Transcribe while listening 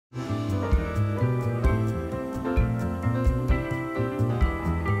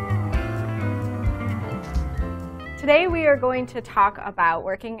Today we are going to talk about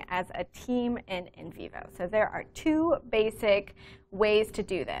working as a team in NVivo. So there are two basic ways to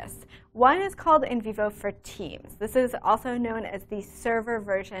do this. One is called NVivo For Teams. This is also known as the server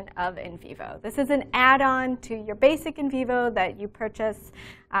version of NVivo. This is an add-on to your basic NVivo that you purchase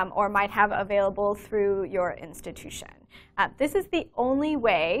or might have available through your institution. This is the only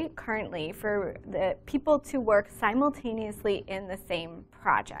way currently for the people to work simultaneously in the same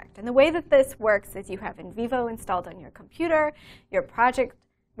project. And the way that this works is you have NVivo installed on your computer, your project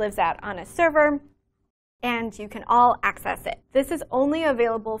lives out on a server, and you can all access it. This is only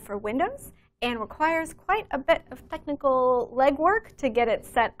available for Windows and requires quite a bit of technical legwork to get it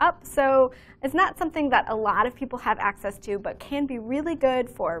set up. So it's not something that a lot of people have access to, but can be really good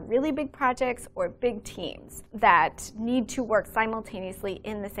for really big projects or big teams that need to work simultaneously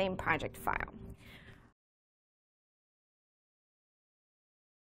in the same project file.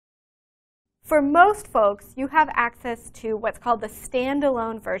 For most folks, you have access to what's called the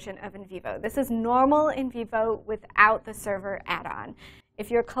standalone version of NVivo. This is normal NVivo without the server add-on. If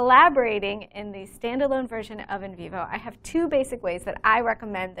you're collaborating in the standalone version of NVivo, I have two basic ways that I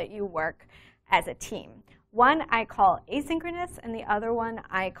recommend that you work as a team. One I call asynchronous, and the other one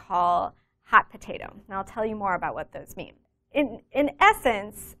I call hot potato. And I'll tell you more about what those mean. In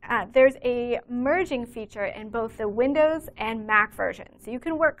essence, there's a merging feature in both the Windows and Mac versions. So you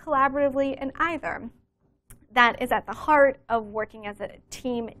can work collaboratively in either. That is at the heart of working as a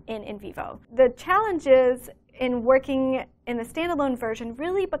team in NVivo. The challenges in working in the standalone version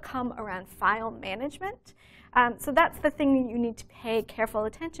really become around file management. So that's the thing you need to pay careful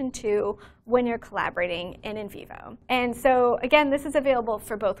attention to when you're collaborating in NVivo. And so again, this is available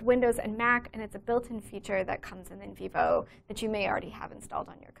for both Windows and Mac, and it's a built-in feature that comes in NVivo that you may already have installed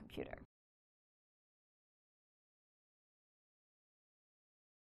on your computer.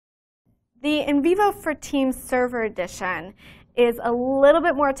 The NVivo For Teams Server Edition is a little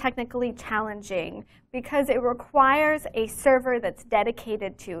bit more technically challenging because it requires a server that's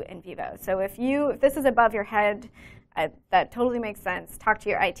dedicated to NVivo. So if this is above your head, that totally makes sense. Talk to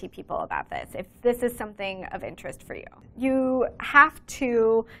your IT people about this if this is something of interest for you. You have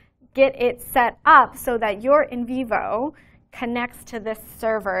to get it set up so that your NVivo connects to this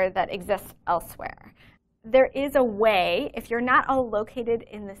server that exists elsewhere. There is a way, if you're not all located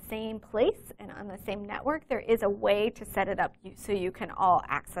in the same place and on the same network, there is a way to set it up so you can all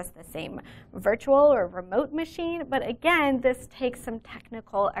access the same virtual or remote machine. But again, this takes some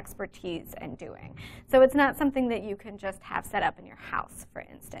technical expertise in doing. So it's not something that you can just have set up in your house, for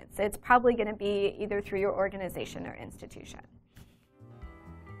instance. It's probably going to be either through your organization or institution.